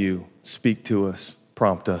close to you, speak to us,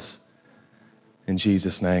 prompt us. In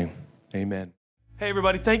Jesus' name, amen. Hey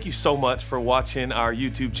everybody, thank you so much for watching our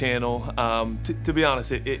YouTube channel. To be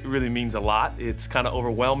honest, it really means a lot. It's kind of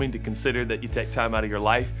overwhelming to consider that you take time out of your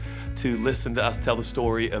life to listen to us tell the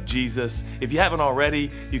story of Jesus. If you haven't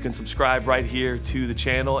already, you can subscribe right here to the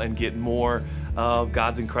channel and get more of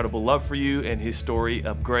God's incredible love for you and his story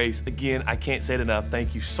of grace. Again, I can't say it enough.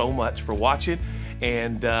 Thank you so much for watching,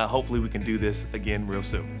 and hopefully we can do this again real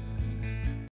soon.